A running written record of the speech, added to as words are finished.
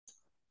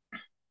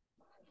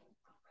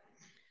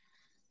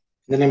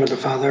In the name of the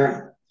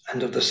Father,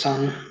 and of the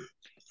Son,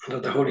 and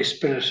of the Holy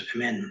Spirit,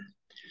 amen.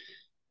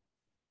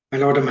 My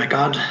Lord and my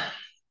God,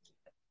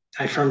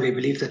 I firmly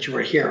believe that you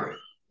are here,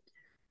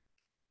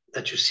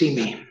 that you see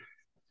me,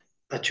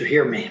 that you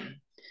hear me.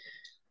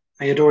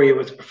 I adore you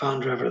with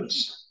profound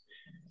reverence.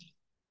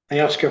 I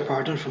ask your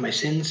pardon for my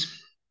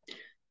sins,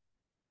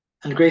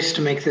 and grace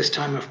to make this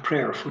time of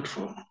prayer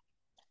fruitful.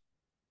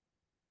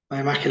 My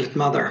Immaculate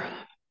Mother,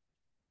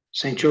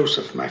 Saint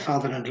Joseph, my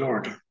Father and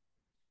Lord,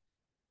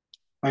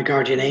 my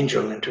guardian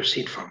angel,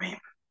 intercede for me.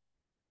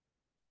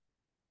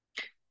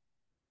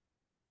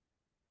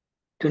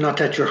 Do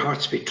not let your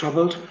hearts be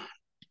troubled.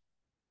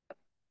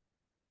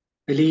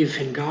 Believe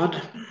in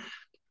God.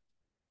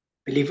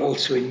 Believe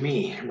also in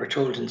me, we're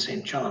told in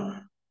St.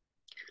 John.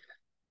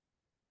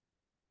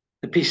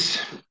 The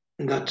peace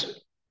that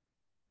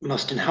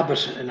must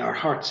inhabit in our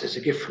hearts is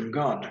a gift from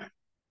God.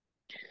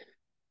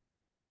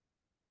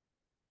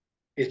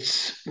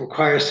 It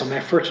requires some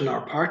effort on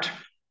our part,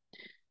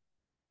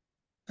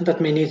 and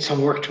that may need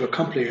some work to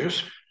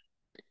accomplish it.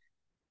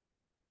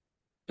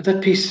 But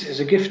that peace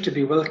is a gift to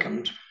be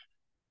welcomed,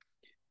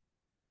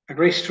 a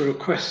grace to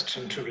request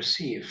and to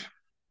receive.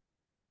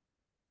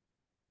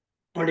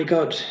 Only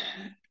God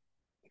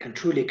can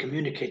truly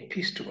communicate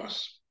peace to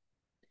us.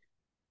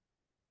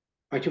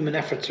 Our human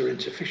efforts are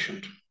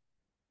insufficient.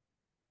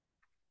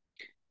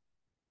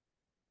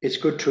 It's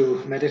good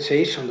to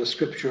meditate on the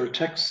scriptural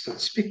texts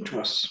that speak to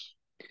us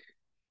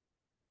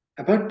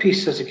about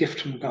peace as a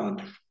gift from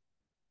God.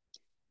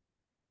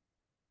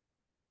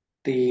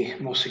 The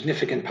most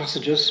significant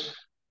passages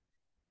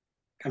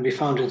can be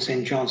found in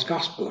St. John's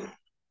Gospel.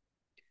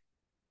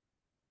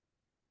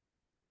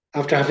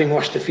 After having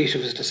washed the feet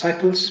of his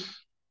disciples,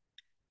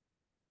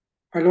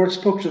 our Lord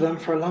spoke to them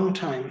for a long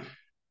time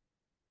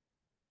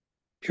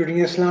during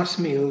this last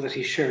meal that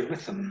he shared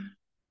with them.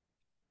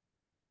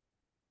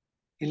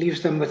 He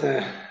leaves them with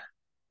a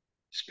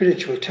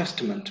spiritual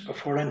testament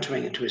before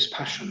entering into his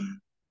passion.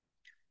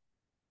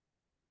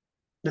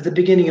 At the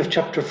beginning of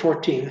chapter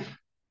 14,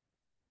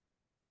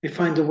 we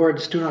find the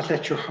words, "Do not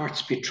let your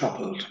hearts be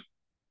troubled."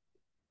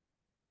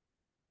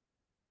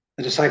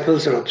 The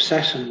disciples are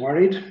upset and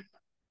worried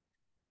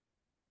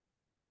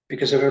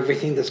because of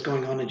everything that's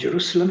going on in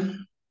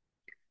Jerusalem,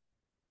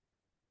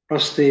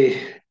 plus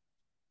the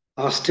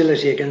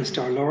hostility against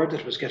our Lord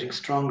that was getting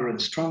stronger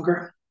and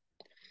stronger.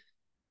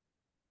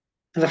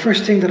 And the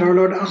first thing that our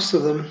Lord asks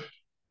of them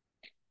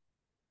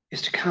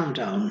is to calm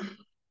down.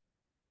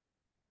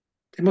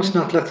 They must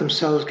not let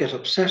themselves get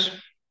upset,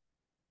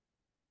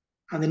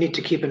 and they need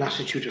to keep an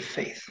attitude of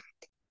faith.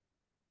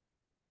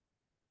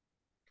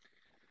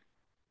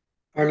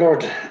 Our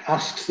Lord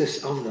asks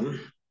this of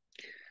them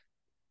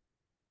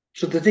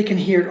so that they can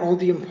hear all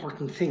the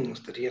important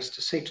things that he has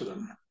to say to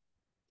them.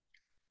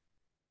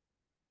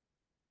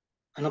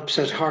 An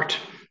upset heart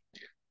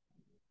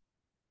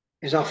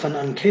is often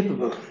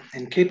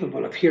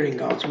incapable of hearing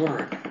God's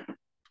word,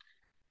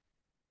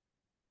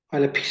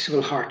 while a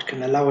peaceful heart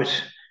can allow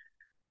it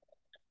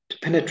to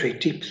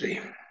penetrate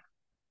deeply.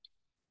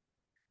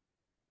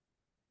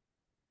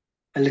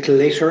 A little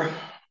later,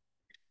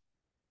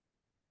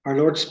 our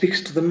Lord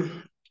speaks to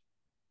them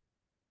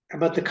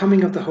about the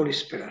coming of the Holy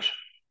Spirit.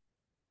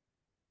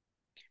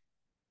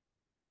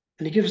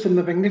 And he gives them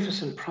a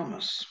magnificent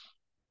promise.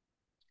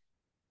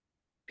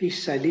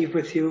 "Peace I leave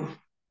with you,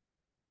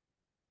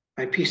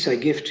 my peace I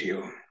give to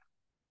you.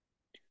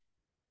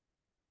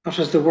 Not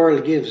as the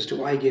world gives,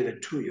 do I give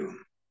it to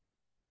you."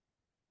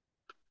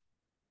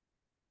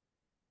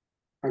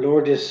 Our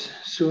Lord is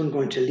soon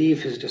going to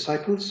leave his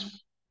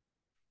disciples,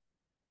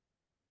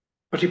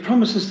 but he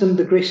promises them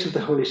the grace of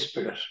the Holy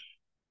Spirit.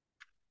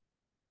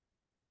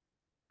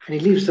 And he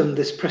leaves them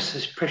this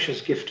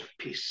precious gift of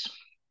peace.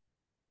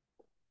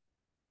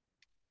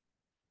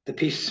 The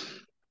peace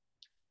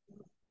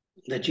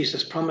that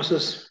Jesus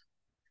promises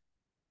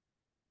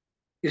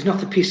is not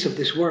the peace of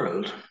this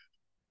world.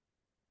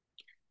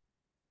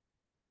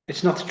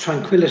 It's not the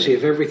tranquility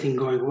of everything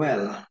going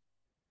well,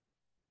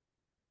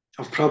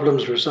 of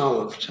problems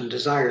resolved and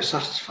desires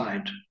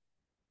satisfied,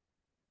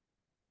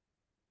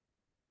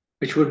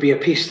 which would be a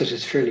peace that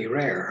is fairly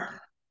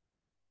rare.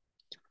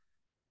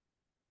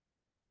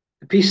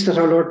 The peace that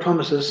our Lord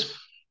promises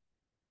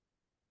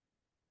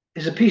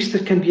is a peace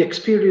that can be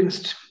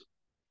experienced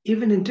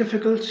even in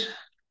difficult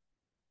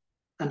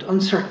and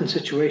uncertain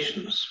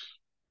situations,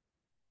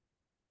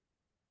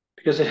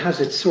 because it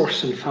has its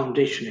source and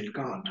foundation in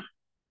God.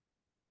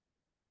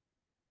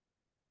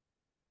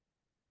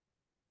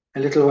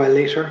 A little while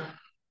later,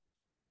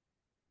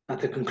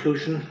 at the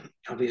conclusion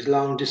of his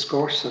long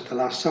discourse at the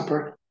Last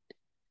Supper,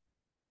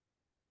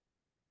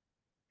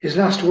 his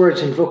last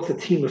words invoke the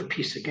theme of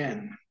peace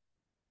again.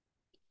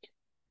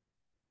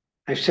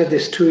 "I've said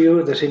this to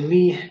you, that in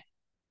me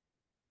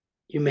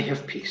you may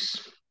have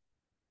peace.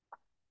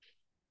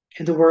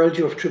 In the world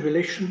you have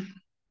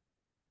tribulation,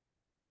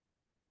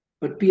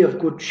 but be of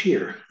good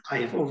cheer. I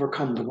have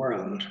overcome the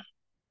world."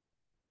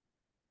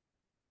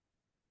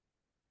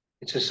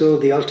 It's as though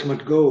the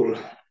ultimate goal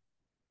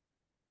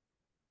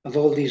of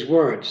all these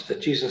words that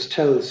Jesus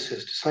tells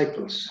his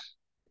disciples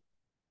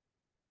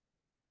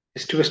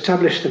is to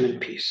establish them in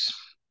peace.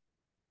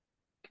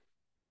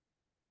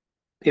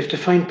 They have to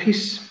find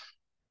peace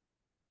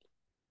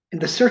in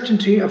the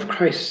certainty of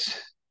Christ's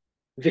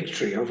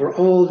victory over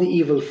all the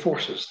evil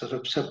forces that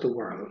upset the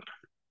world.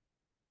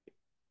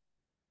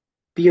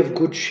 Be of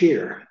good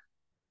cheer.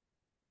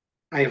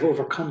 I have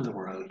overcome the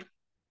world.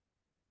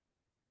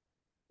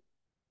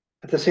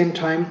 At the same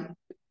time,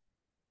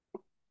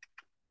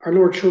 our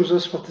Lord shows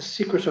us what the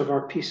secret of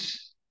our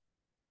peace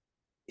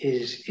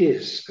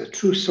is. The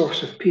true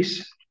source of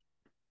peace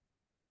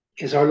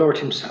is our Lord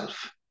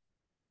himself.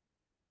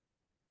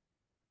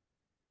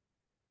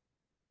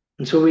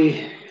 And so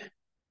we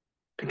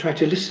can try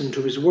to listen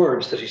to his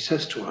words that he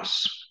says to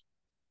us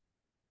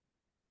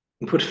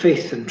and put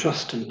faith and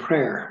trust and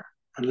prayer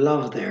and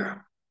love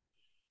there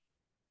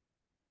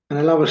and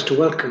allow us to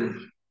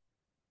welcome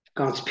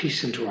God's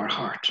peace into our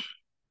heart.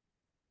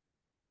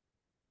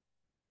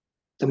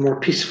 The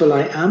more peaceful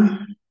I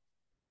am,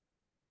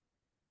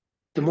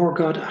 the more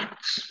God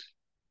acts.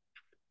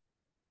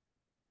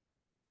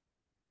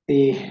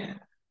 The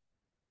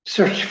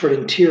search for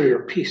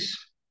interior peace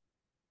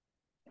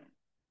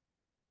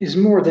is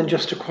more than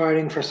just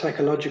acquiring for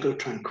psychological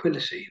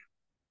tranquility.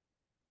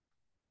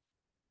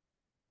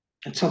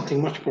 It's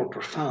something much more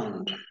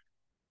profound.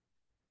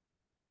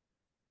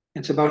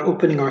 It's about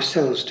opening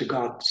ourselves to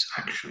God's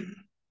action.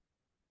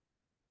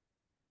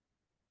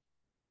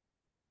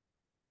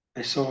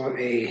 I saw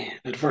an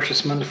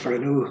advertisement for a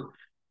new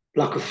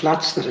block of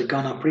flats that had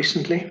gone up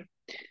recently.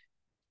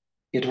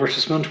 The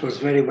advertisement was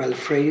very well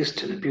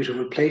phrased in a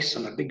beautiful place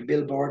on a big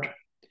billboard.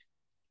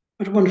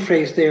 But one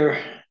phrase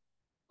there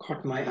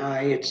caught my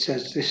eye. It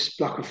says, "This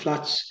block of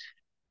flats,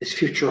 this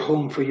future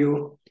home for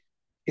you,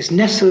 is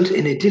nestled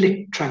in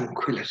idyllic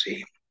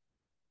tranquility."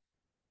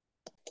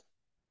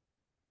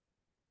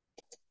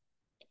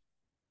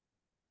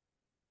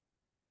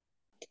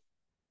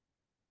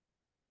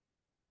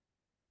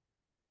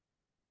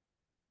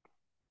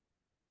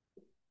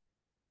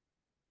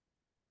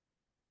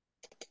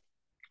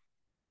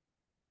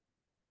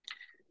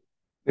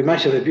 We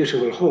might have a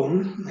beautiful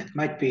home. It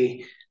might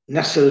be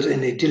nestled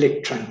in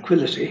idyllic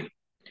tranquility,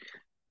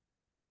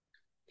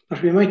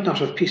 but we might not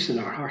have peace in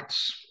our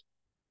hearts.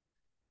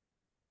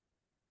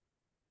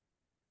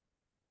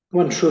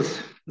 One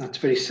truth that's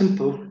very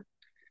simple,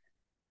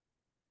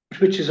 but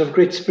which is of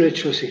great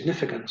spiritual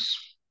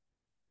significance,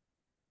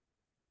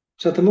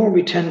 is that the more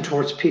we tend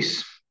towards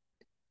peace,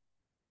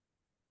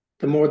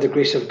 the more the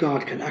grace of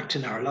God can act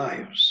in our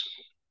lives.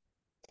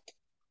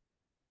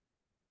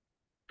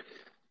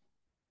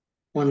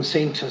 One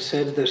saint has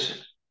said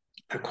that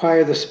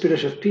acquire the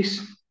spirit of peace,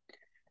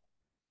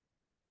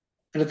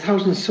 and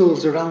 1,000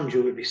 souls around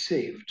you will be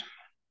saved.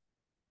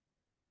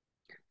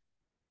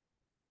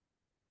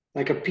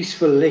 Like a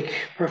peaceful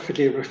lake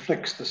perfectly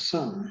reflects the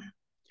sun,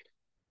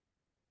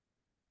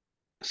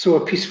 so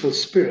a peaceful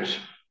spirit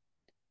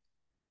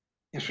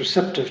is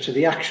receptive to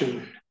the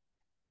action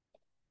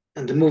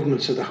and the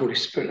movements of the Holy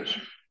Spirit.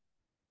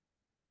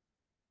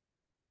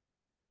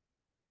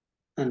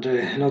 And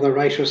another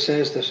writer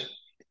says that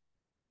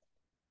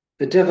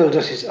the devil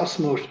does his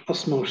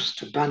utmost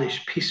to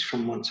banish peace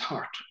from one's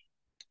heart,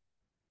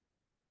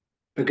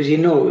 because he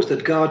knows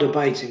that God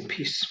abides in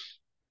peace.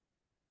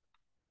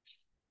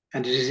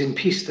 And it is in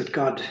peace that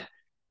God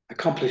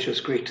accomplishes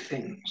great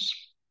things.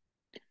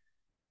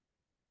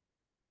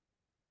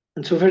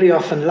 And so very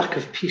often lack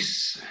of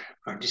peace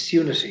or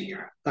disunity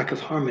or lack of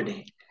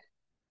harmony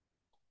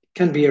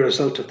can be a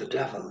result of the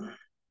devil.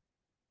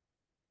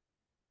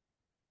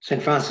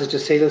 St. Francis de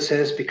Sales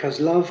says,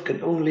 because love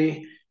can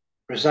only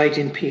reside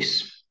in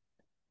peace,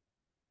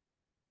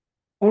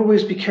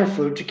 always be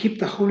careful to keep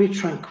the holy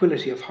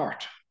tranquility of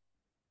heart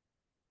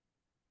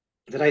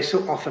that I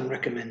so often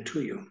recommend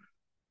to you.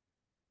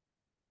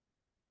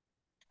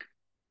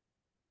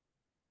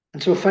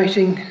 And so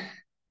fighting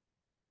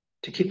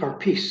to keep our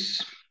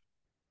peace,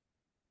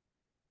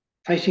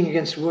 fighting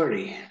against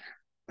worry,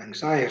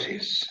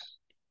 anxieties,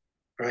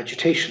 or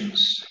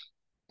agitations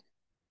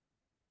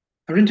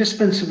are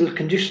indispensable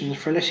conditions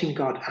for letting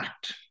God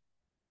act.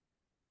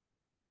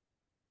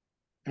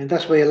 And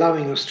that way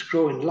allowing us to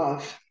grow in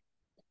love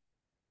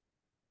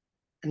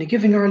and in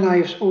giving our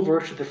lives over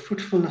to the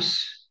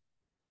fruitfulness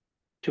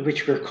to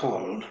which we're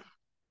called.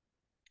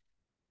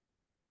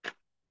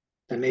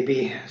 There may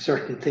be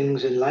certain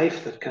things in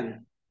life that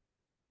can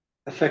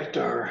affect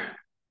our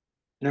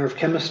nerve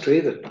chemistry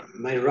that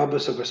might rob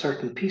us of a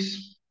certain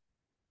peace.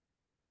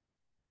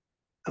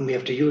 And we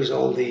have to use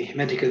all the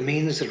medical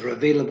means that are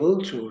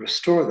available to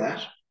restore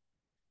that.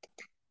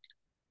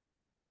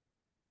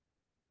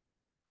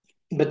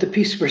 But the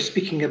peace we're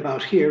speaking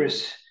about here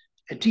is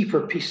a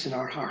deeper peace in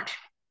our heart,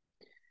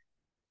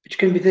 which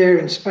can be there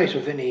in spite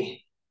of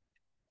any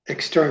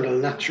external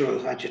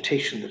natural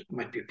agitation that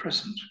might be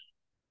present.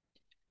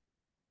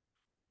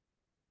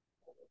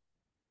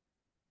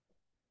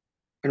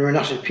 When we're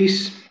not at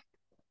peace,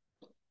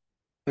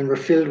 when we're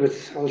filled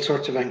with all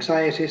sorts of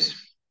anxieties,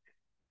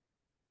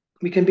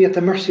 we can be at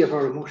the mercy of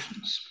our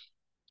emotions.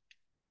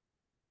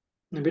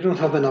 And we don't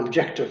have an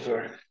objective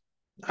or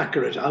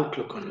accurate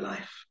outlook on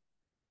life.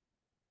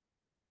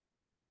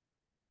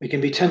 We can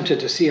be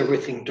tempted to see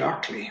everything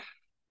darkly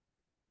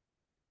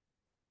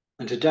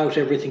and to doubt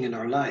everything in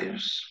our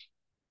lives.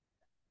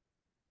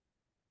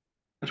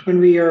 But when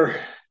we are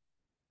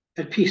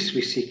at peace,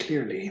 we see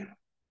clearly.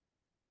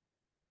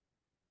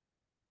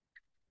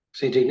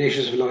 St.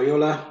 Ignatius of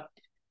Loyola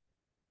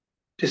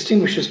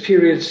distinguishes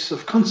periods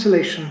of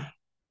consolation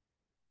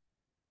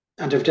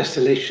and of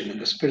desolation in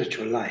the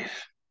spiritual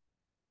life.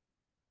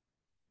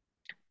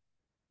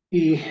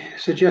 He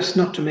suggests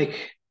not to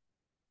make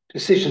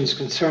decisions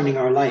concerning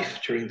our life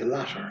during the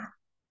latter,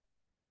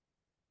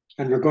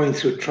 when we're going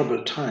through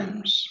troubled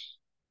times.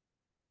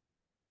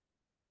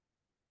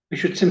 We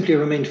should simply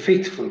remain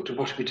faithful to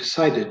what we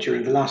decided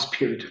during the last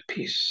period of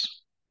peace.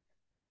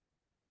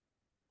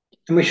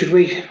 And we should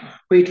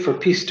wait for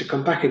peace to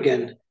come back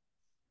again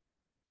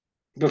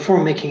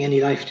before making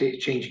any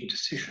life-changing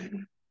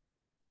decision.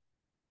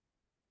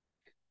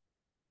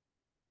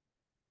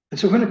 And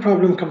so when a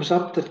problem comes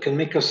up that can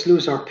make us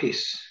lose our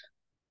peace,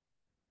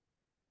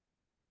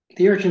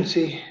 the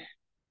urgency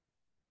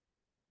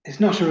is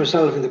not in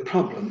resolving the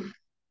problem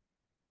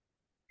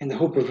in the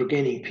hope of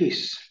regaining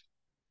peace.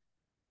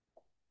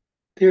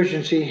 The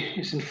urgency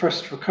is in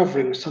first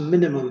recovering some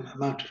minimum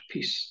amount of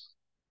peace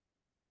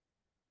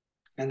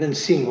and then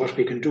seeing what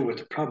we can do with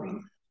the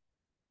problem.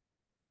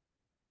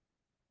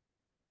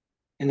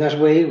 In that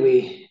way,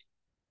 we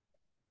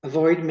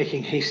avoid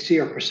making hasty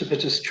or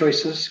precipitous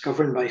choices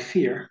governed by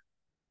fear.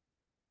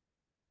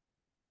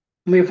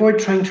 And we avoid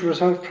trying to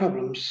resolve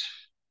problems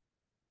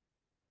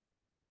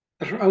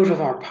that are out of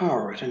our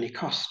power at any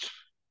cost.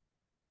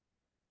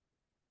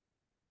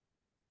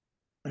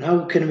 And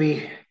how can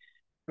we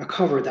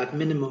recover that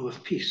minimum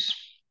of peace?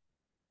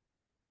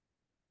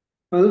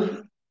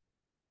 Well,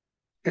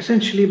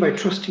 essentially by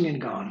trusting in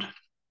God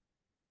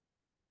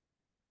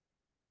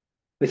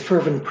with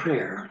fervent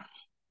prayer,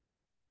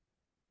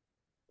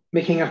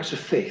 making acts of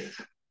faith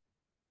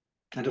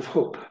and of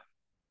hope,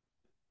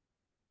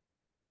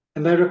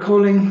 and by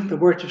recalling the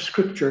words of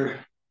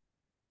Scripture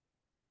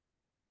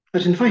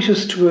that invite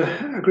us to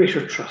a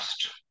greater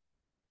trust.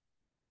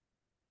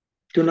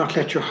 Do not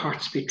let your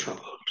hearts be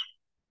troubled.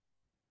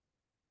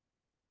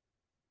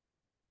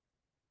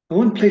 And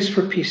one place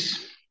for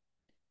peace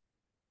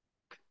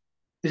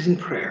is in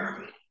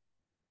prayer.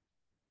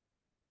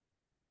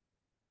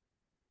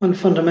 One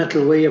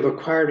fundamental way of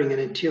acquiring an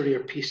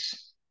interior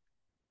peace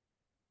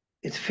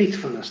is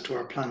faithfulness to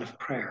our plan of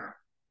prayer.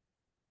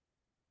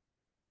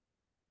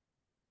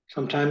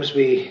 Sometimes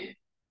we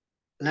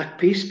lack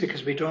peace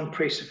because we don't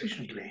pray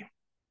sufficiently.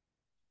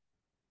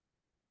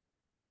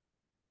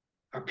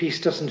 Our peace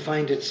doesn't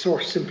find its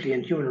source simply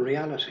in human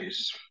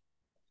realities.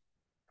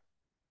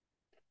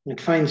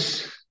 It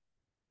finds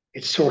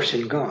its source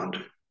in God.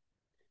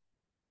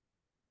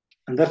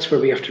 And that's where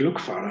we have to look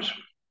for it.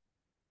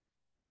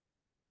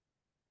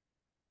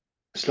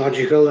 It's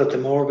logical that the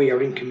more we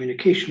are in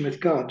communication with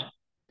God,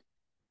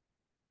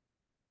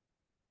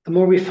 the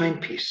more we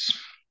find peace.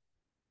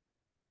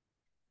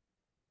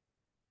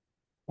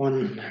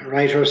 One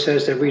writer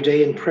says every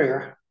day in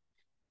prayer,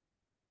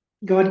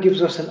 God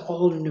gives us an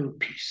all-new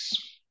peace.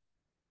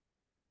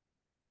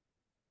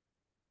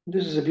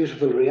 This is a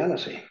beautiful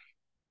reality.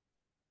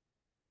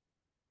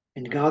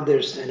 In God,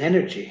 there's an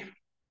energy,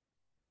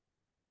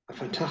 a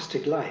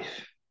fantastic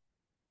life,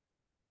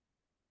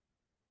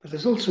 but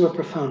there's also a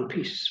profound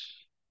peace.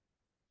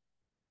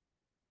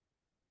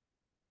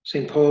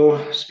 St.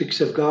 Paul speaks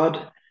of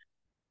God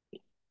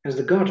as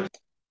the God of.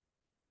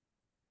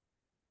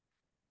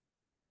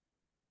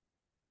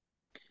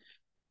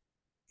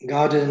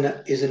 God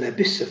is an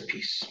abyss of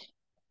peace,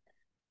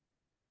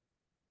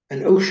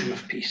 an ocean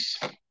of peace.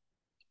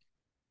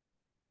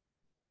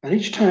 And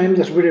each time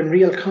that we're in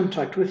real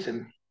contact with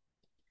him,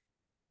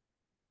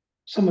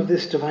 some of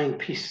this divine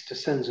peace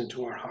descends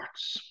into our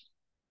hearts.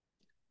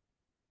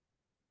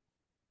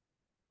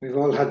 We've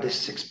all had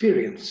this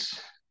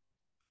experience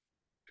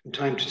from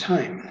time to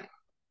time.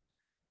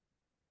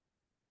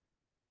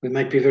 We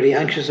might be very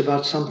anxious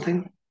about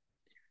something.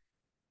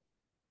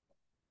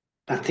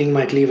 That thing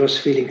might leave us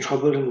feeling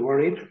troubled and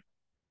worried.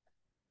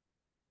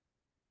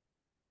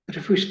 But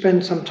if we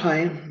spend some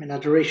time in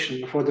adoration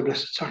before the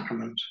Blessed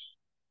Sacrament,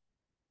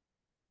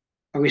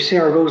 or we say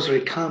our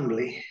rosary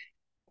calmly,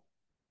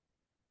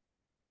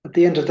 at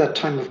the end of that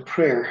time of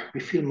prayer, we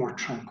feel more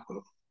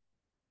tranquil.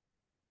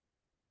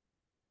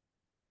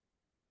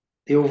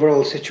 The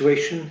overall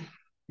situation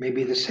may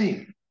be the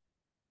same.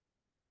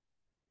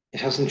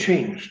 It hasn't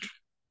changed.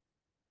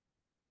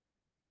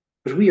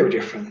 But we are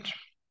different.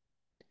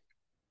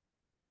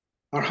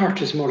 Our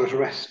heart is more at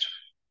rest.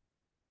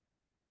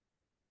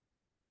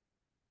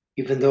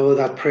 Even though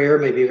that prayer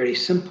may be very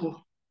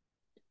simple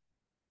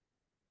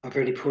or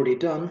very poorly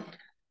done,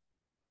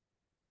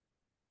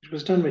 it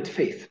was done with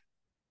faith.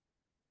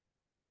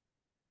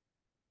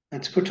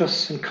 And to put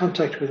us in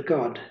contact with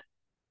God.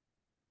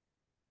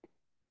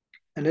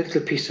 And a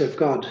little piece of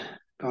God,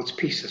 God's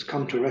peace, has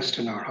come to rest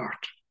in our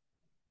heart.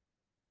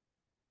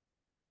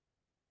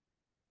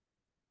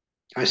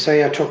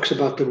 Isaiah talks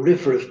about the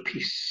river of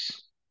peace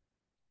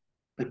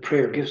that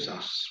prayer gives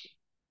us.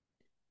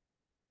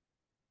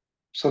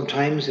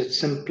 Sometimes it's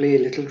simply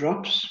little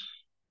drops.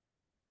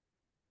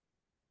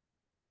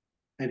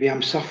 Maybe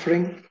I'm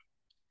suffering.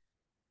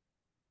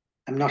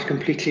 I'm not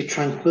completely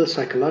tranquil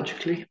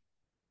psychologically.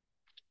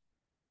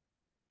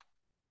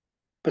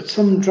 But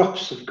some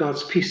drops of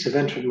God's peace have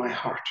entered my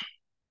heart.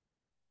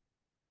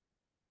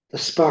 The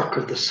spark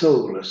of the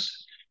soul, as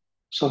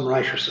some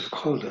writers have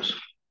called it.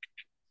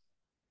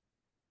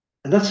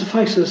 And that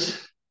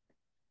suffices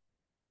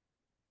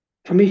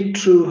for me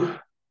to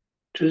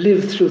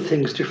live through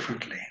things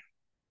differently.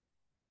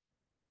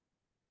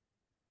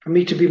 For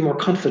me to be more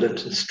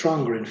confident and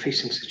stronger in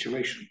facing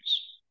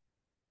situations.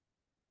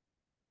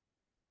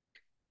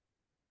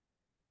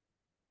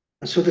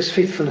 And so this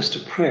faithfulness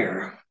to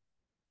prayer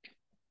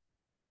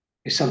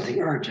is something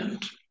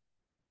urgent.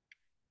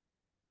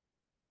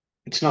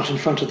 It's not in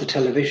front of the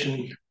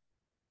television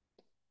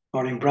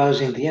or in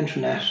browsing the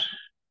internet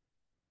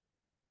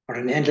or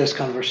in endless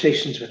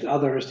conversations with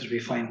others that we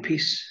find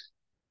peace.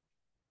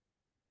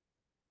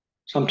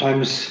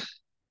 Sometimes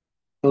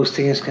those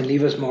things can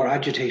leave us more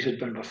agitated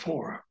than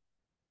before.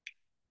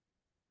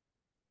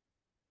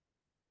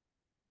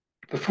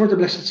 Before the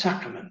Blessed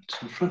Sacrament,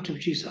 in front of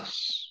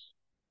Jesus,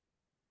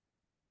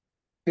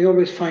 we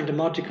always find a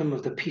modicum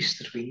of the peace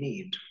that we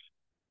need.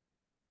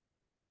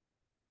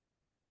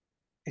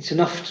 It's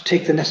enough to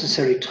take the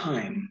necessary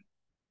time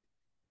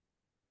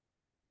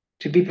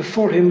to be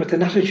before him with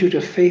an attitude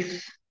of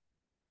faith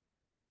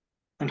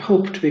and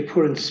hope to be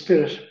poor in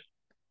spirit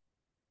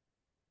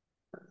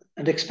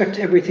and expect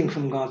everything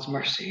from God's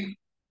mercy.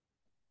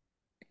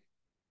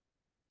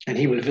 And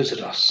he will visit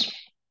us.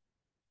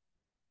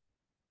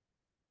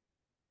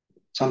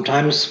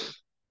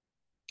 Sometimes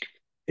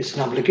it's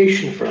an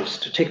obligation for us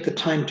to take the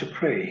time to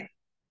pray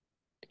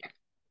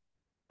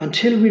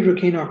until we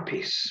regain our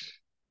peace.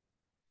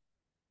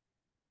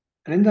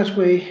 And in that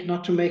way,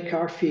 not to make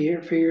our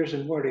fears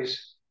and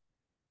worries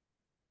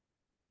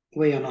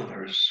weigh on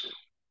others.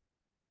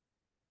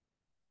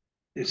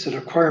 It's a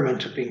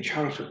requirement of being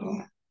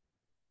charitable.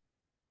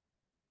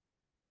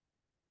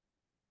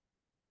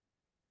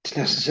 It's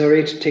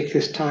necessary to take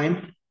this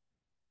time.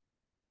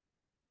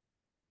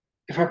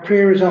 If our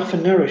prayer is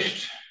often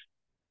nourished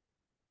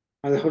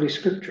by the Holy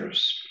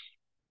Scriptures,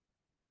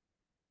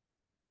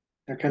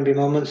 there can be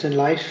moments in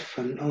life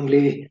when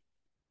only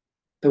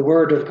the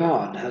Word of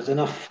God has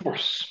enough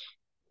force,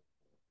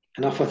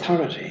 enough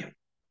authority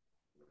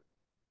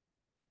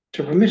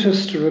to permit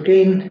us to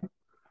regain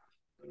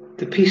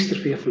the peace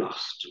that we have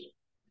lost.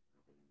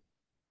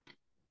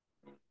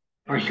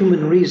 Our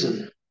human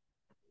reason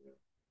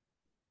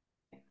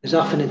is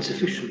often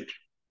insufficient,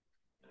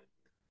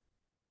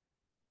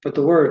 but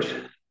the Word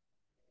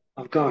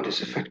of God is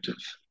effective.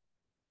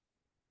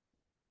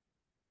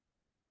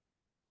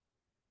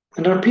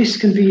 And our peace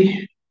can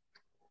be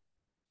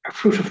a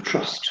fruit of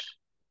trust.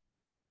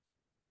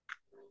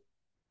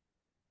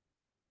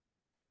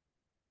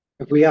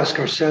 If we ask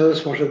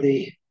ourselves what are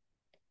the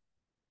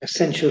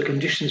essential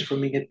conditions for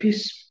being at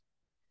peace,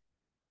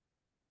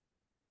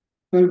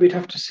 well, we'd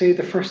have to say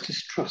the first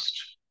is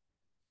trust.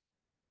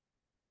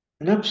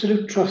 An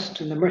absolute trust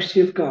in the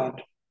mercy of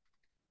God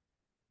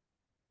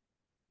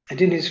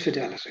and in his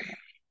fidelity.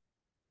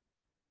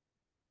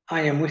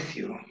 I am with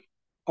you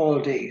all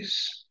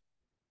days,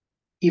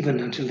 even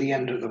until the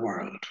end of the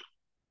world.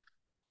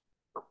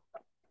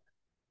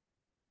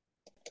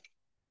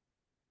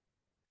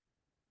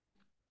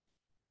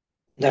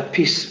 That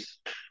peace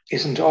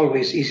isn't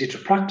always easy to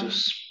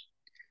practice.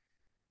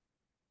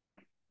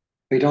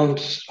 We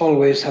don't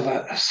always have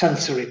a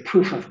sensory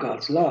proof of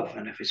God's love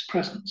and of his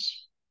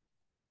presence.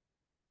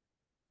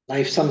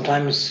 Life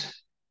sometimes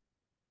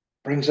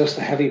brings us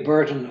the heavy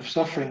burden of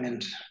suffering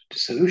and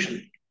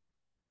disillusion.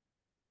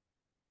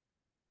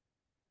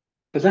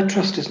 But that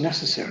trust is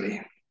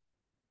necessary.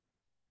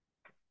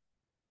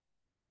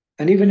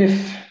 And even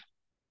if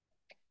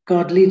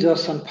God leads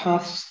us on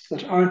paths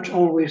that aren't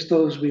always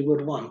those we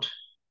would want,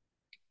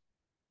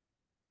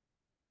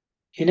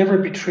 he never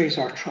betrays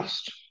our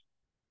trust.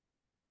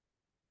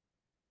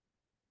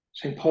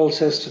 St. Paul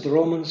says to the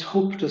Romans,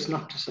 hope does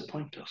not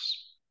disappoint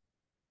us.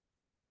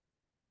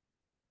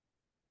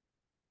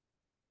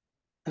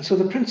 And so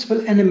the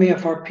principal enemy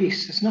of our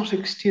peace is not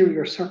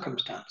exterior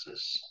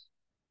circumstances,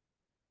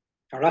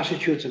 our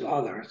attitudes of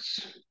others.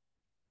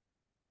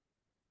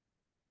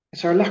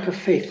 It's our lack of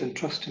faith and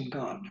trust in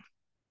God,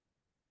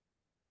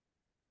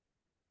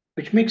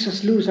 which makes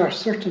us lose our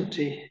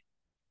certainty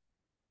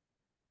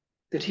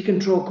that he can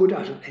draw good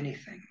out of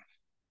anything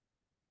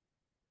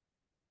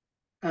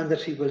and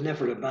that he will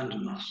never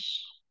abandon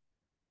us.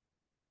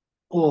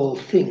 All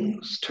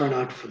things turn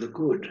out for the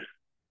good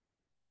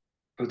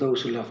for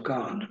those who love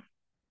God.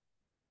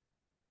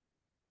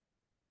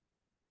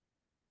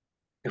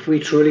 If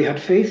we truly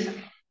had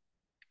faith,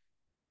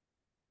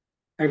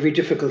 every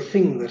difficult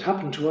thing that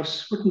happened to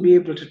us wouldn't be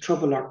able to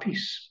trouble our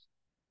peace.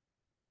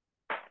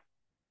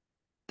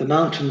 The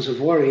mountains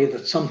of worry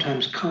that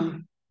sometimes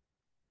come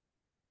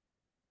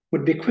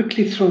would be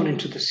quickly thrown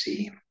into the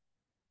sea.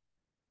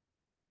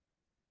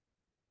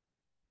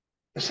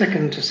 The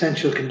second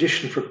essential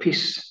condition for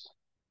peace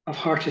of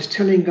heart is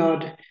telling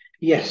God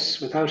yes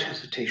without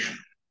hesitation,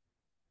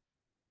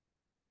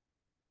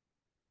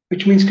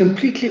 which means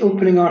completely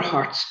opening our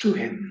hearts to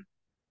him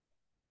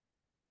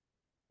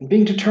and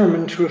being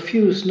determined to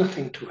refuse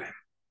nothing to him.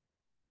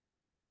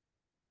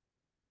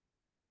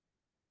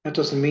 That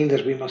doesn't mean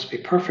that we must be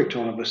perfect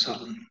all of a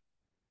sudden,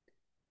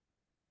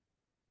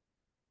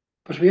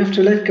 but we have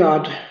to let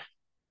God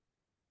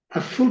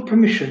have full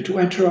permission to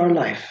enter our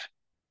life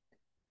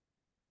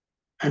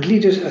and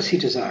lead it as he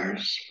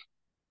desires.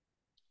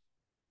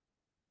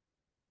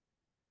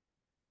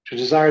 To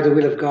desire the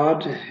will of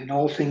God in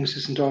all things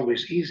isn't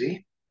always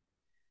easy.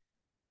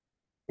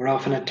 We're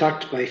often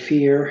attacked by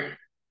fear,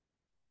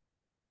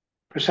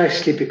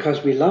 precisely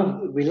because we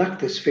lack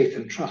this faith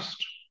and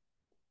trust.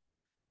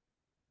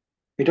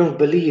 We don't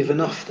believe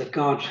enough that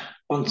God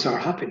wants our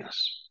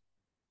happiness.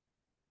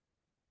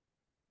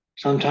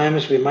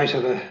 Sometimes we might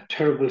have a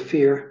terrible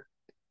fear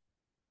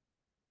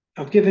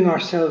of giving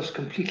ourselves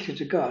completely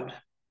to God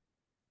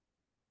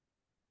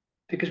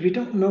because we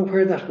don't know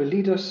where that will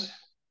lead us,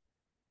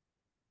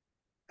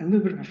 and we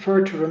would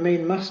prefer to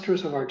remain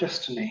masters of our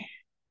destiny,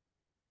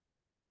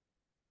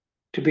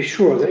 to be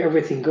sure that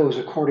everything goes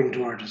according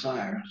to our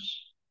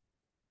desires.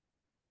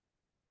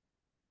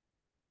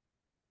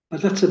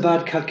 But that's a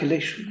bad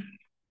calculation.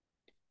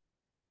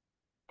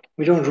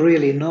 We don't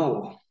really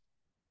know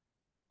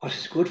what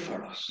is good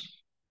for us.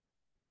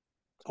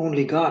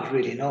 Only God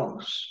really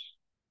knows.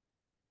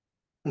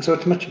 And so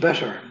it's much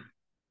better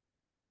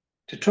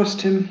to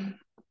trust him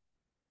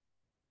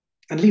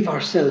and leave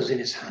ourselves in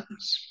his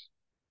hands.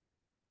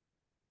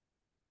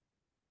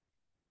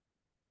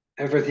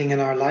 Everything in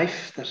our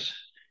life that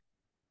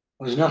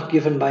was not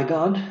given by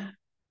God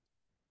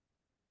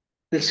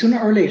will sooner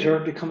or later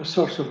become a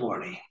source of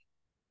worry.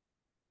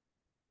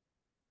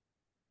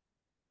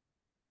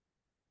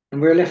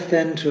 And we're left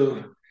then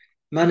to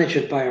manage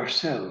it by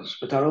ourselves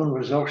with our own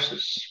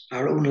resources,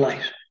 our own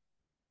light.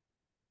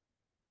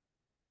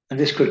 And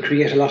this could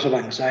create a lot of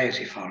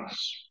anxiety for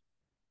us.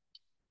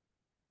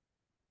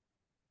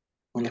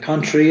 On the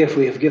contrary, if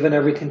we have given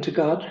everything to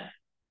God,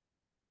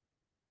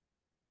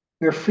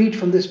 we are freed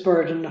from this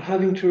burden of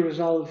having to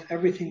resolve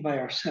everything by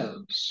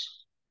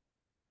ourselves.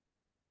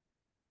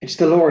 It's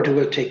the Lord who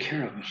will take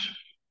care of it.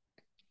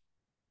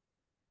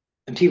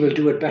 And he will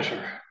do it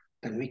better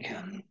than we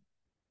can.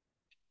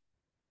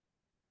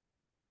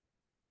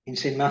 In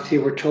St.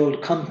 Matthew, we're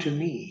told, "Come to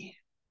me,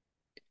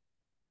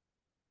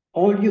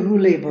 all you who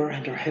labor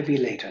and are heavy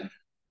laden,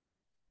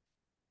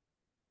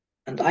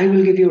 and I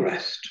will give you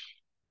rest.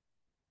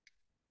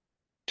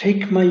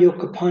 Take my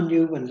yoke upon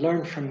you and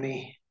learn from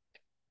me,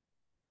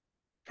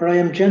 for I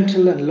am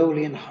gentle and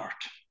lowly in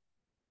heart,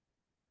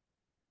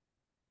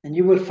 and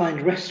you will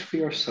find rest for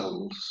your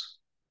souls.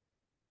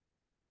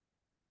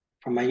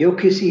 For my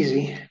yoke is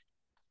easy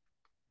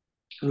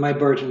and my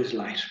burden is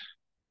light."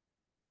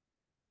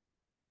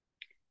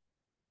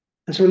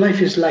 And so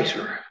life is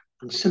lighter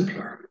and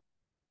simpler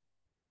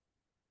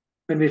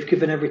when we've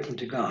given everything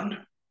to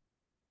God.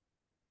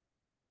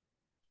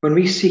 When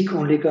we seek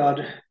only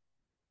God,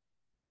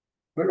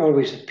 we're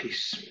always at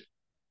peace.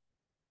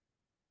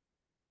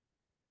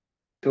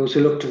 Those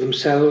who look to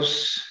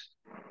themselves,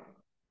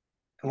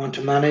 who want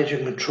to manage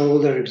and control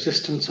their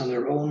existence on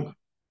their own,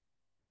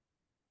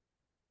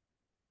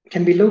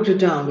 can be loaded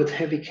down with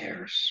heavy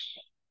cares.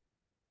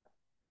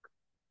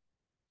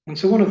 And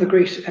so one of the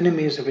great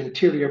enemies of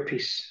interior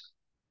peace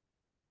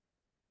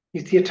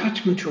is the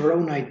attachment to our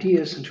own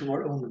ideas and to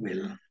our own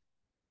will.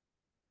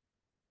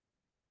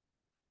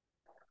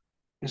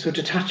 And so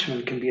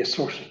detachment can be a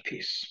source of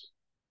peace.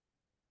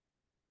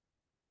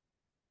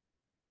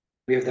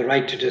 We have the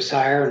right to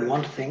desire and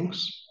want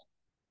things,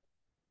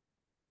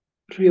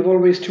 but we have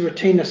always to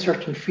retain a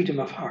certain freedom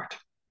of heart,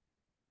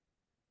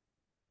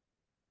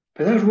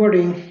 without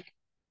worrying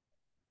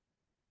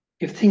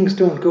if things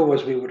don't go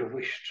as we would have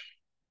wished.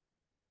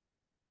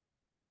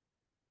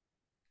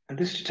 And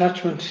this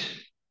detachment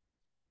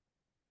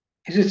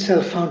is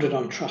itself founded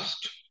on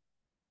trust.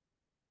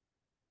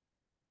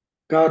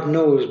 God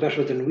knows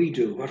better than we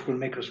do what will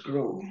make us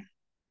grow.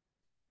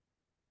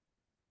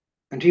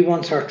 And he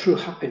wants our true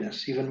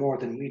happiness even more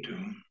than we do.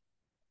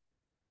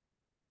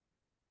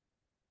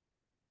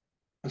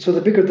 And so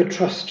the bigger the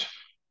trust,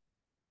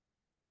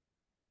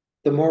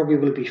 the more we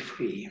will be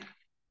free.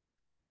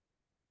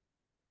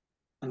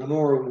 And the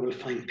more we will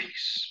find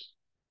peace.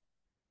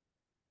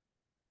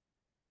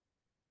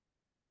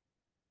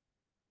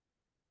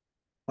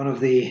 One of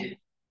the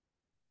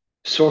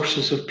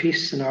sources of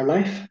peace in our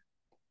life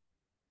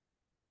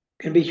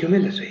can be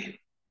humility.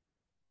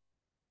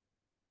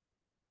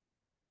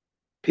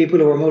 People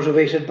who are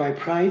motivated by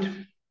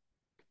pride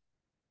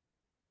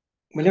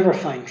will never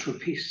find true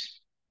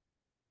peace.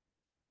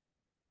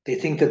 They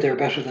think that they're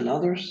better than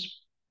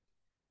others.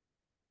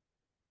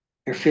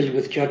 They're filled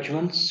with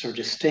judgments or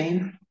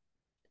disdain.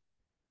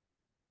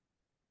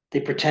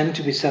 They pretend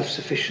to be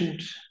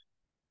self-sufficient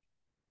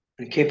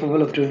and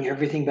capable of doing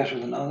everything better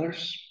than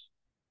others.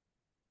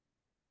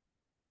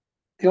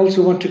 They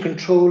also want to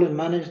control and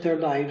manage their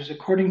lives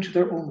according to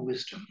their own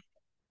wisdom.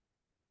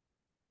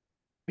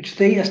 which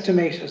they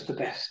estimate as the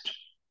best.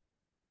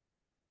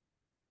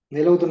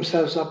 They load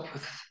themselves up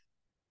with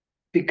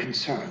big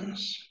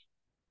concerns.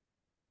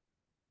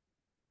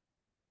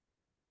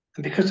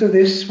 And because of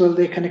this, well,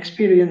 they can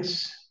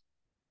experience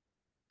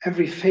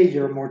every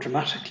failure more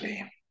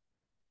dramatically,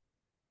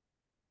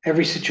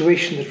 every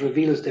situation that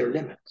reveals their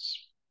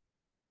limits,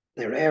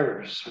 their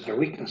errors, or their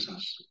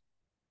weaknesses.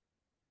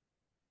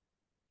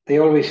 They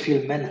always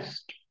feel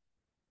menaced,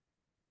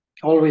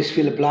 always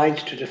feel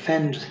obliged to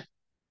defend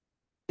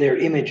their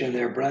image and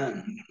their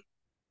brand.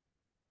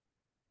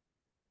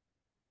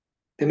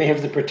 They may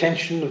have the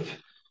pretension of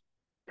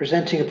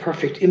presenting a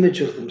perfect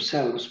image of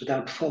themselves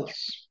without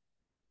faults,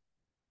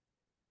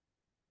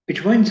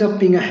 which winds up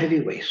being a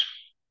heavyweight.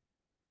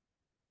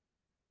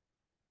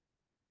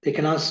 They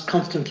can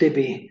constantly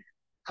be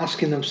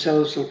asking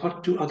themselves, well,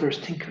 what do others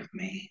think of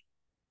me?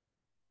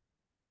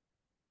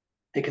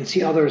 They can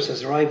see others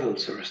as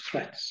rivals or as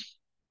threats.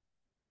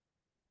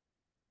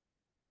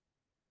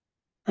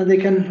 And they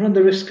can run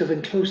the risk of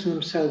enclosing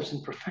themselves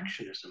in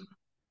perfectionism,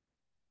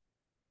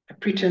 a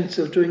pretense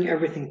of doing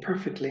everything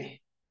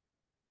perfectly,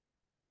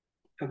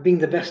 of being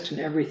the best in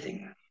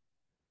everything,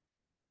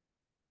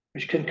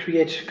 which can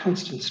create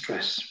constant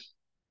stress.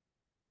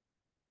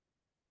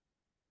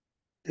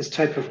 This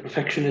type of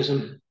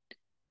perfectionism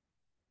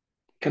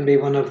can be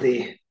one of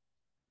the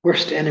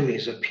worst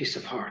enemies of peace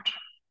of heart.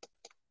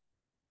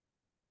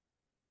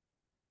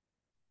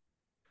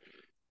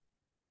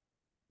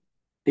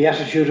 The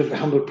attitude of the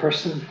humble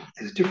person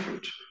is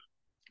different.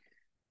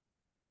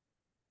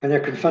 When they're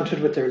confronted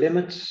with their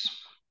limits,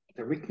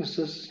 their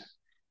weaknesses,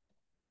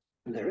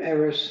 and their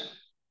errors,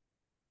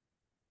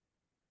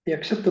 they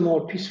accept them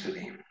all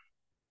peacefully.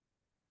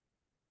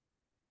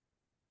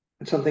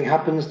 When something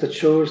happens that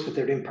shows that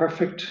they're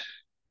imperfect,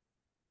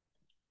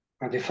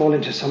 or they fall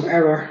into some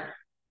error,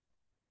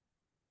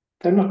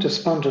 they're not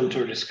despondent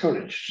or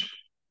discouraged.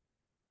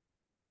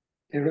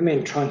 They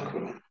remain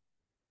tranquil.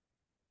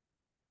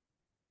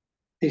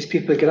 These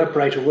people get up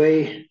right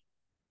away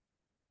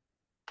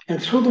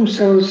and throw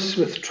themselves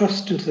with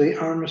trust into the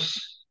arms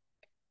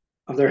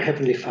of their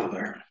Heavenly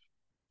Father.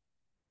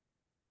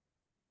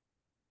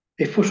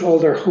 They put all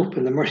their hope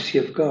in the mercy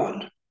of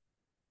God,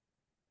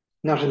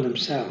 not in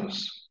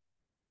themselves.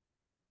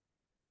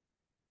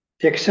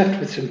 They accept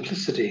with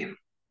simplicity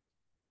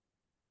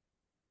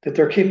that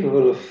they're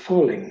capable of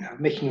falling, of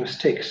making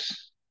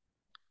mistakes,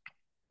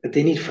 that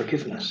they need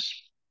forgiveness.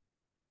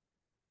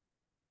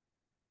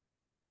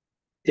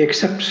 They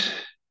accept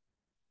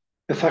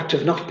the fact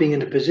of not being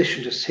in a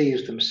position to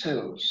save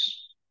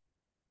themselves,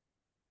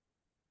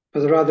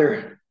 but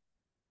rather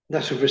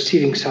that of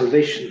receiving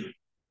salvation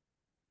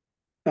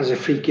as a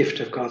free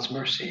gift of God's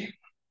mercy.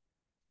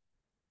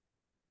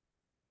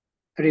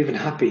 They're even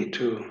happy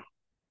to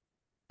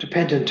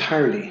depend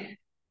entirely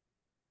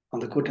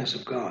on the goodness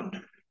of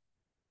God.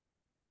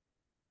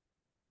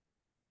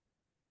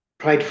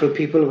 Prideful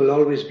people will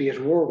always be at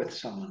war with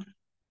someone.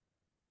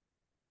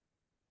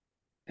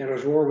 They're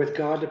at war with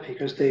God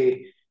because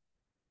they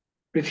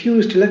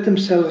refuse to let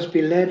themselves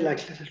be led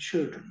like little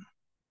children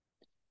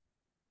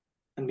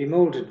and be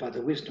molded by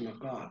the wisdom of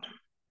God.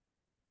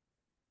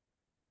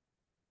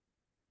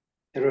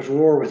 They're at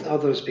war with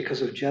others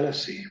because of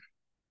jealousy,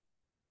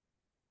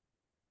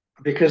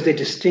 because they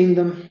disdain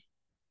them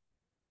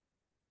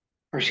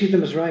or see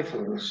them as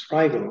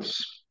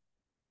rivals.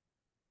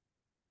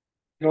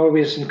 They're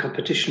always in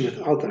competition with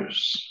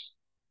others,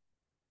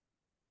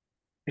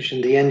 which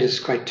in the end is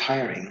quite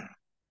tiring.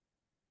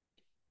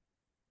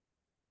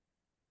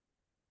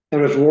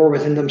 They're at war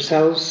within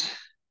themselves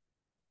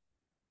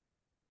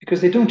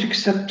because they don't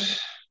accept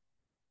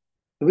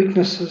the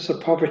weaknesses or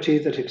poverty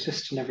that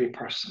exist in every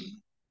person.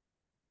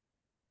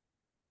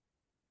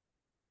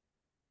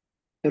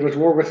 They're at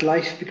war with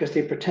life because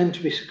they pretend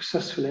to be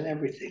successful in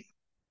everything,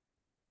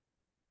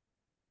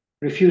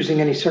 refusing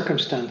any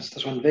circumstance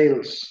that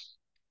unveils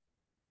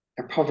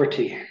their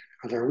poverty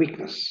or their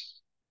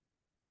weakness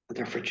or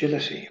their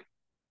fragility.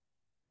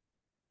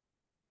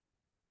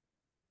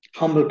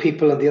 Humble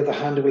people, on the other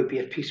hand, will be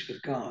at peace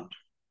with God.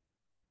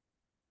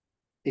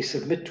 They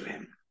submit to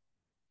Him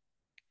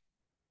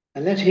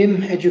and let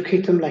Him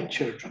educate them like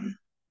children.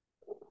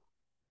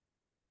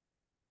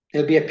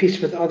 They'll be at peace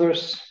with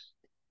others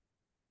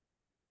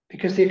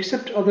because they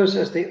accept others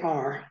as they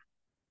are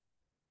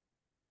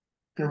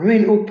and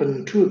remain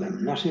open to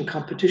them, not in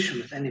competition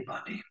with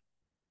anybody.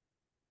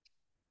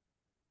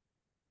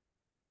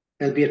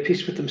 They'll be at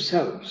peace with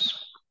themselves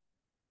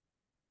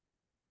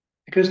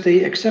because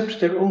they accept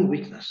their own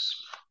weakness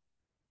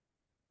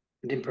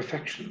and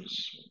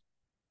imperfections.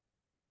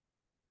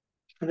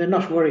 And they're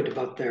not worried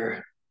about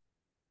their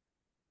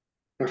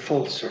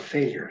faults or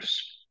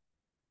failures.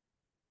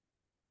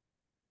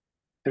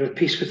 They're at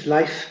peace with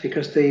life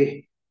because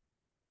they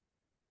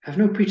have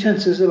no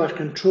pretenses about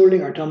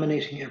controlling or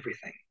dominating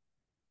everything,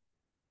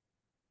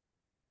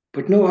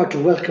 but know how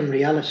to welcome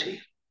reality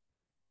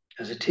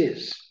as it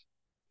is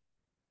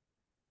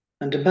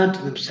and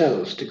abandon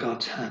themselves to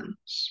God's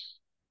hands.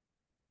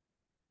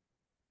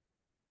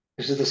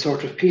 This is the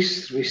sort of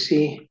peace that we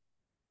see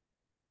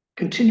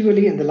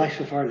continually in the life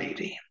of Our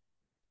Lady,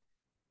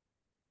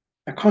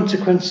 a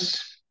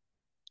consequence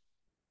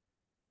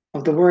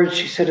of the words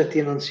she said at the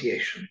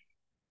Annunciation.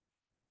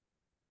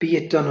 Be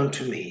it done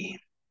unto me.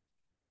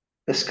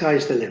 The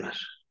sky's the limit.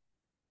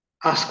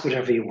 Ask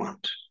whatever you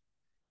want.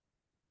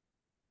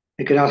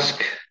 We could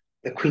ask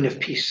the Queen of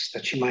Peace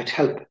that she might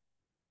help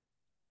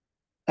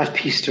that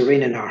peace to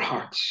reign in our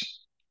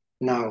hearts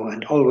now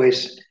and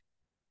always,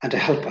 and to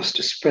help us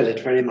to spread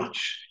it very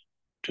much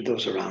to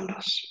those around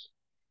us.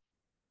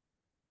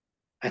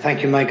 I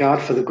thank you, my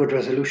God, for the good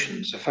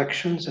resolutions,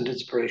 affections, and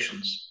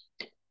inspirations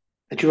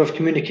that you have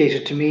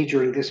communicated to me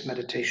during this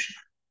meditation.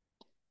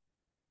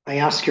 I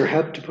ask your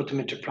help to put them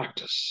into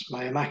practice.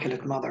 My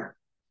Immaculate Mother,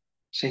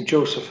 Saint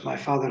Joseph, my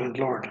Father and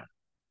Lord,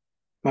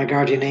 my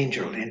guardian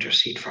angel,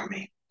 intercede for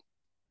me.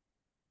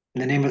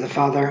 In the name of the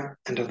Father,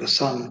 and of the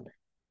Son,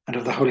 and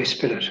of the Holy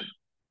Spirit.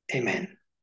 Amen.